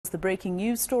the breaking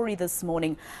news story this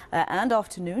morning and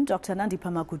afternoon. Dr.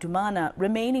 Nandipha Magudumana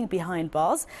remaining behind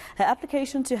bars. Her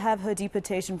application to have her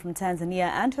deportation from Tanzania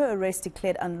and her arrest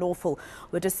declared unlawful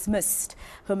were dismissed.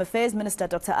 Home Affairs Minister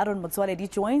Dr. Aaron Motsoaledi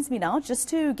joins me now just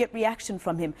to get reaction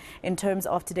from him in terms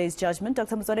of today's judgment.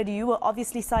 Dr. Motsoaledi, you were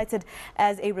obviously cited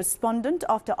as a respondent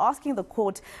after asking the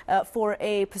court for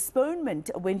a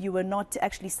postponement when you were not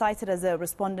actually cited as a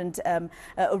respondent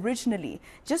originally.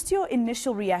 Just your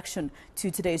initial reaction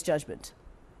to today's judgment.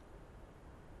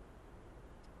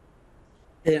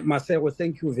 Marcelo,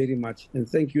 thank you very much. And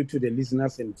thank you to the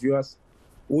listeners and viewers.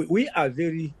 We are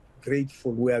very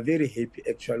grateful. We are very happy,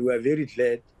 actually. We are very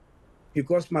glad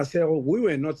because, Marcelo, we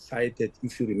were not cited,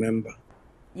 if you remember.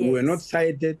 Yes. We were not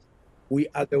cited. We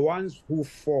are the ones who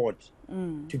fought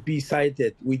to be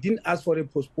cited. We didn't ask for a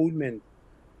postponement,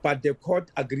 but the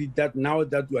court agreed that now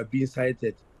that we are being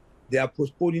cited, they are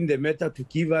postponing the matter to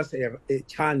give us a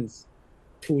chance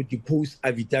to depose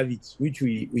affidavits, which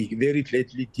we very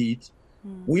gladly did.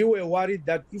 We were worried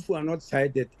that if we are not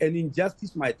cited, an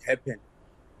injustice might happen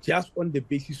just on the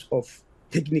basis of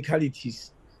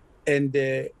technicalities. And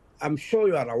I'm sure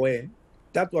you are aware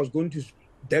that was going to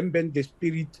dampen the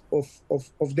spirit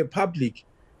of the public.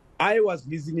 I was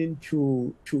listening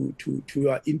to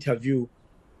your interview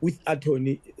with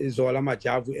Attorney Zola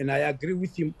Majavu, and I agree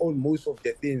with him on most of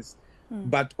the things.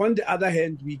 But on the other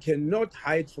hand, we cannot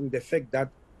hide from the fact that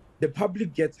the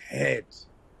public gets hurt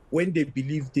when they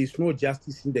believe there's no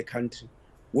justice in the country,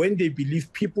 when they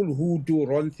believe people who do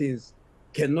wrong things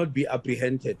cannot be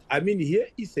apprehended. I mean, here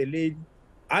is a lady,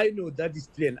 I know that is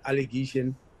still an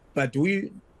allegation, but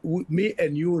me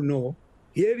and you know,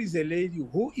 here is a lady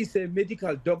who is a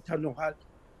medical doctor, Nohal,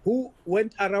 who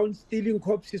went around stealing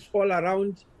corpses all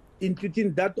around,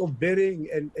 including that of burying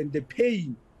and the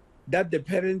pain that the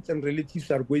parents and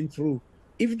relatives are going through.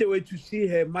 If they were to see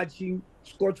her marching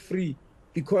scot-free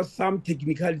because some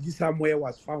technicality somewhere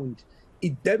was found,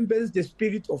 it dampens the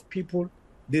spirit of people.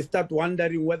 They start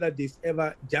wondering whether there's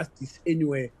ever justice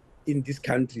anywhere in this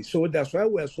country. So that's why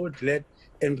we are so glad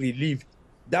and relieved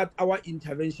that our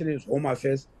intervention in Home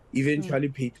Affairs eventually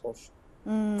paid off.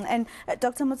 And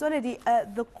Dr. Motsoaledi,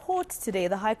 the court today,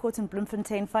 the High Court in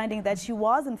Bloemfontein, finding that she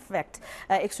was in fact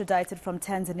extradited from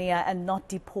Tanzania and not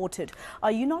deported.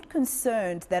 Are you not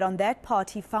concerned that on that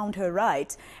part he found her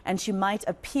right and she might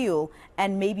appeal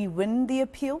and maybe win the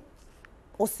appeal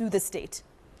or sue the state?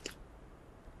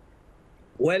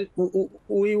 Well,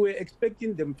 we were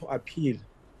expecting them to appeal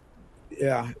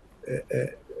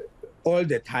all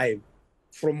the time.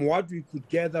 From what we could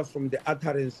gather from the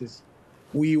utterances,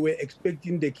 we were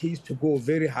expecting the case to go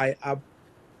very high up.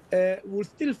 We'll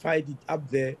still fight it up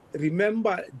there.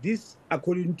 Remember, this,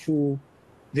 according to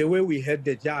the way we heard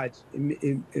the judge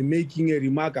in making a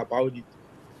remark about it,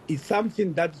 is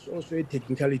something that is also a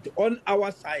technicality. On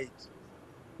our side,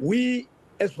 we,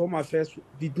 as Home Affairs,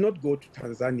 did not go to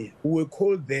Tanzania. We were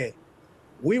called there.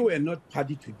 We were not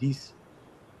party to this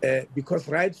because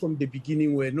right from the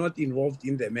beginning, we were not involved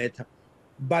in the matter.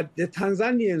 But the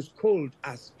Tanzanians called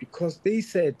us because they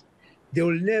said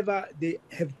they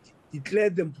have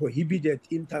declared them prohibited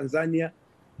in Tanzania.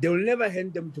 They will never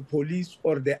hand them to police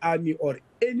or the army or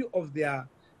any of their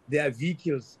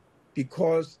vehicles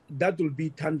because that will be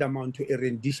tantamount to a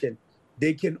rendition.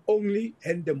 They can only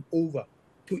hand them over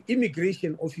to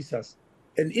immigration officers.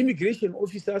 And immigration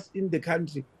officers in the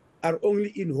country are only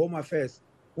in Home Affairs.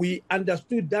 We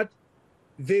understood that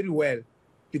very well.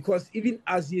 Because even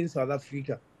us here in South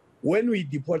Africa, when we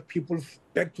deport people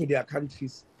back to their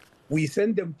countries, we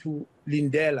send them to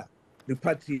Lindela,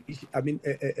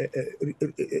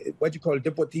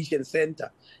 deportation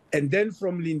center. And then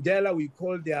from Lindela, we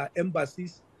call their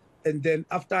embassies. And then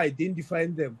after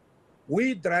identifying them,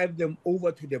 we drive them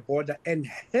over to the border and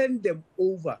hand them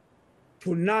over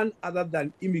to none other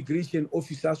than immigration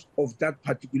officers of that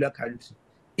particular country.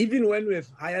 Even when we've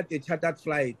hired a chartered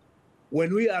flight,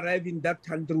 when we arrive in that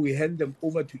country, we hand them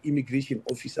over to immigration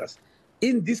officers.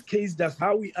 In this case, that's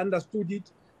how we understood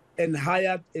it and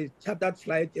hired a chartered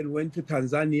flight and went to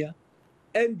Tanzania.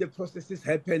 And the processes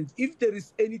happened. If there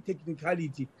is any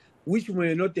technicality which we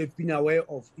may not have been aware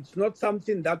of, it's not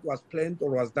something that was planned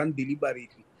or was done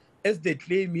deliberately. As the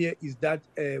claim here is that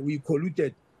we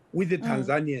colluded with the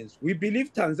Tanzanians. We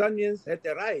believe Tanzanians had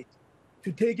a right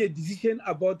to take a decision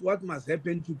about what must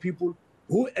happen to people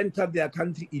who entered their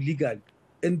country illegally.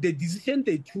 And the decision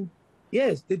they took,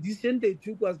 yes, the decision they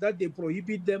took was that they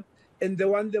prohibit them and they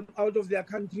want them out of their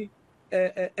country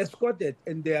escorted.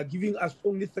 And they are giving us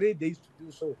only 3 days to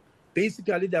do so.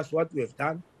 Basically, that's what we have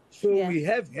done. So we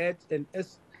have had, and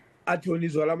as Attorney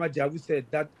Zolama Javu said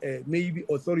that maybe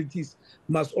authorities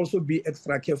must also be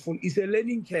extra careful. It's a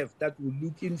learning curve that will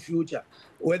look in future,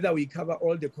 whether we cover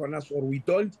all the corners or we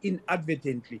don't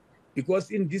inadvertently.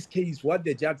 Because in this case, what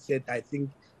the judge said, I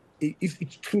think, if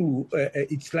it's true,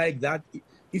 it's like that.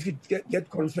 If it get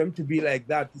confirmed to be like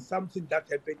that, it's something that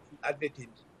happened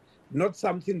inadvertently, not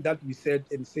something that we said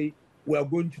and say we are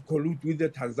going to collude with the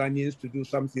Tanzanians to do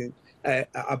something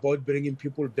about bringing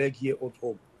people back here at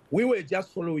home. We were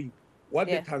just following what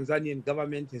the Tanzanian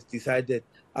government has decided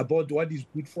about what is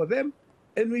good for them.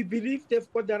 And we believe they've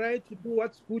got the right to do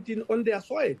what's good on their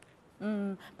soil.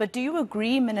 But do you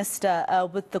agree, Minister,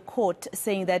 with the court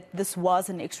saying that this was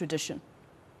an extradition?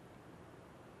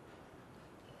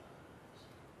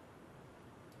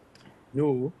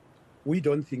 No, we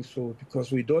don't think so,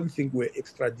 because we don't think we're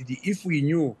extraditing. If we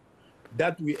knew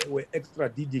that we were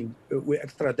extraditing,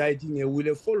 we would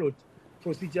have followed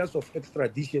procedures of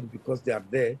extradition because they are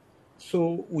there.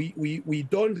 So we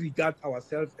don't regard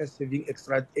ourselves as having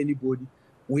extradited anybody.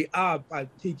 We are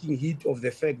taking heed of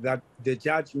the fact that the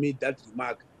judge made that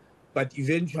remark. But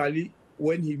eventually,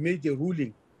 when he made the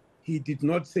ruling, he did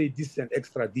not say this is an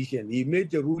extradition. He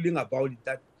made the ruling about it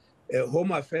that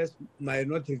Home Affairs might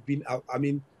not have been,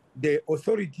 the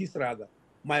authorities rather,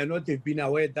 might not have been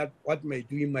aware that what we're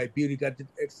doing might be regarded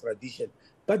extradition.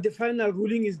 But the final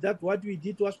ruling is that what we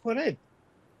did was correct.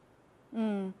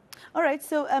 All right.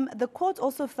 So the court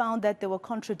also found that there were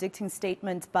contradicting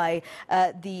statements by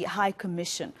the High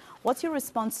Commission. What's your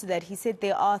response to that? He said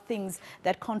there are things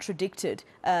that contradicted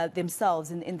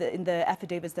themselves in the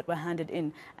affidavits that were handed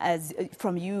in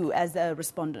from you as a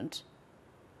respondent,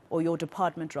 or your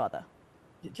department rather.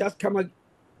 Just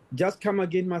come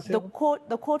again, Marcel.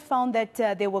 The court found that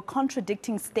there were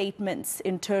contradicting statements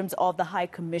in terms of the High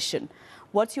Commission.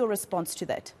 What's your response to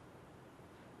that?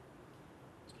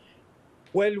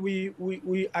 Well,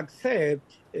 we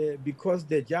accept because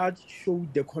the judge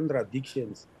showed the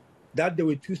contradictions, that there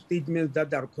were two statements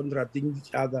that are contradicting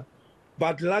each other.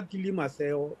 But luckily,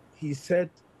 Marcel, he said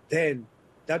then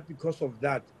that because of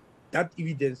that, that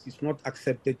evidence is not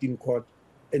accepted in court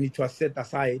and it was set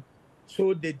aside.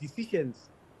 So the decisions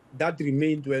that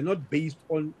remained were not based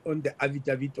on the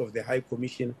affidavit of the High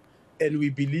Commission. And we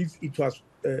believe it was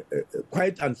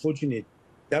quite unfortunate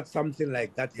that something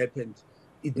like that happened.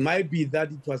 It might be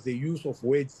that it was the use of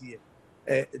words here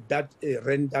that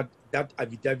rendered that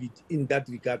affidavit in that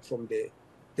regard from the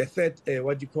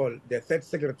third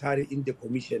secretary in the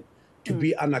commission to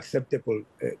be unacceptable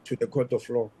to the court of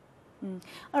law.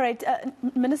 All right.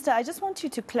 Minister, I just want you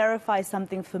to clarify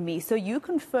something for me. So you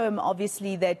confirm,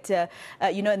 obviously, that,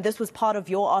 and this was part of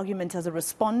your argument as a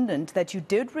respondent, that you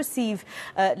did receive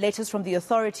letters from the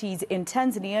authorities in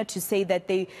Tanzania to say that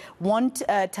they want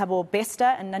Thabo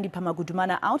Bester and Nandipha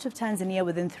Magudumana out of Tanzania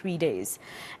within 3 days.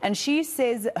 And she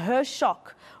says her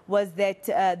shock was that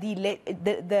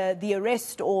the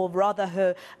arrest, or rather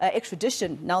her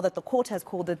extradition, now that the court has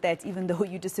called it that, even though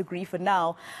you disagree for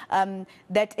now,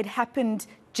 that it happened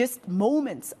just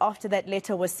moments after that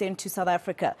letter was sent to South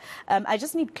Africa. I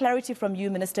just need clarity from you,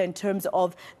 Minister, in terms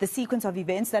of the sequence of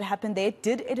events that happened there.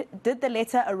 Did the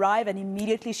letter arrive and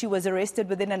immediately she was arrested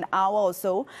within an hour or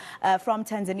so from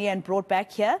Tanzania and brought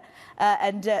back here?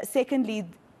 Secondly,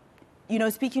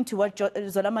 speaking to what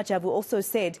Zolama Javu also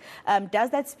said, does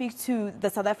that speak to the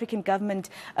South African government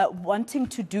wanting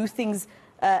to do things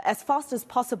as fast as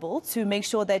possible to make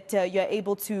sure that you're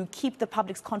able to keep the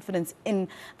public's confidence in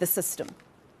the system?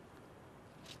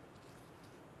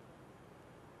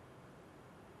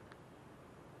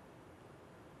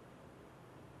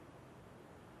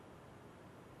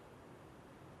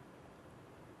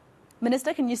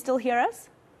 Minister, can you still hear us?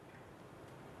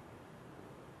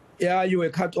 Yeah, you were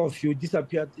cut off. You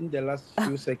disappeared in the last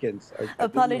few seconds.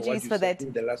 Apologies for that.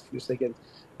 In the last few seconds,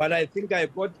 but I think I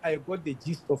got the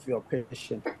gist of your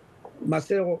question,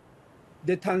 Marcelo.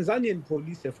 The Tanzanian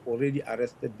police have already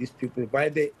arrested these people. By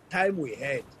the time we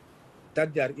heard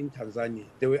that they are in Tanzania,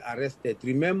 they were arrested.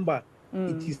 Remember,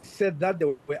 it is said that they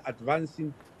were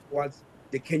advancing towards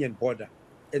the Kenyan border,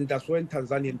 and that's when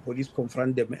Tanzanian police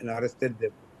confronted them and arrested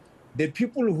them. The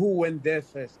people who went there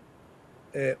first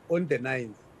on the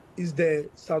 9th is the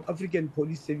South African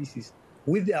police services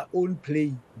with their own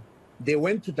plane. They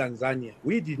went to Tanzania.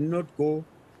 We did not go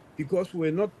because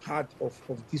we're not part of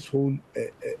this whole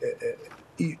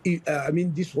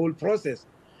this whole process.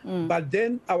 But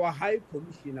then our High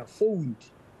Commissioner phoned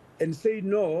and said,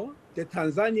 no, the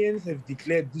Tanzanians have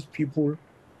declared these people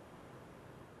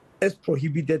as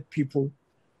prohibited people,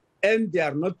 and they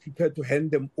are not prepared to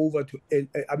hand them over to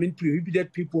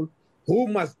prohibited people who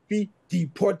must be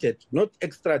deported, not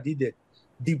extradited,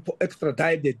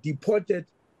 deported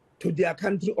to their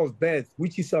country of birth,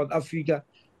 which is South Africa,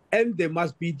 and they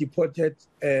must be deported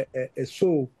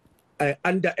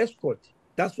under escort.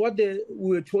 That's what we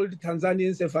were told.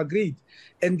 Tanzanians have agreed.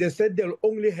 And they said they'll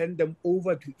only hand them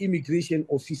over to immigration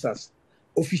officials.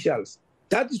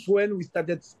 That is when we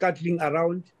started scuttling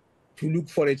around to look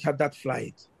for a chartered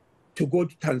flight to go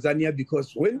to Tanzania,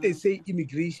 because when they say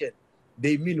immigration,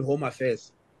 they mean Home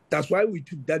Affairs. That's why we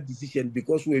took that decision,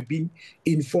 because we've been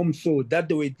informed so that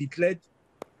they were declared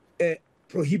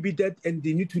prohibited and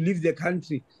they need to leave the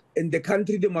country. And the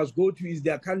country they must go to is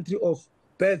their country of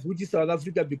birth, which is South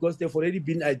Africa, because they've already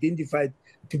been identified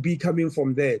to be coming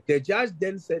from there. The judge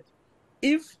then said,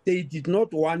 if they did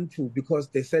not want to, because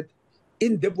they said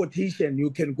in deportation,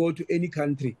 you can go to any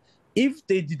country. If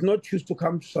they did not choose to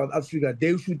come to South Africa,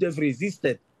 they should have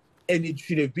resisted, and it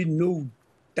should have been known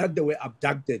that they were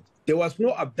abducted. There was no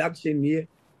abduction here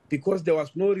because there was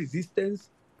no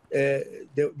resistance.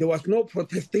 There was no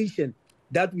protestation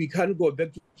that we can't go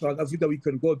back to South Africa, we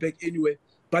can go back anywhere.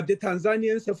 But the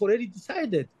Tanzanians have already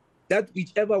decided that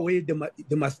whichever way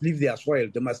they must leave their soil,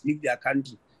 they must leave their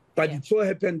country. But it so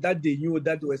happened that they knew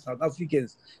that they were South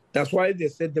Africans. That's why they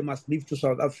said they must leave to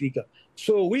South Africa.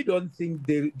 So we don't think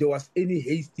there was any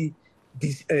hasty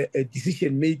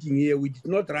decision-making here. We did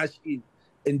not rush in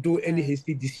and do any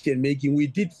hasty decision-making. We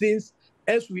did things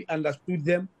as we understood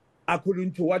them,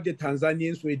 according to what the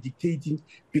Tanzanians were dictating,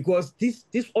 because this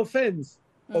offense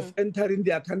of entering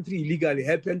their country illegally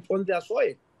happened on their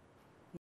soil.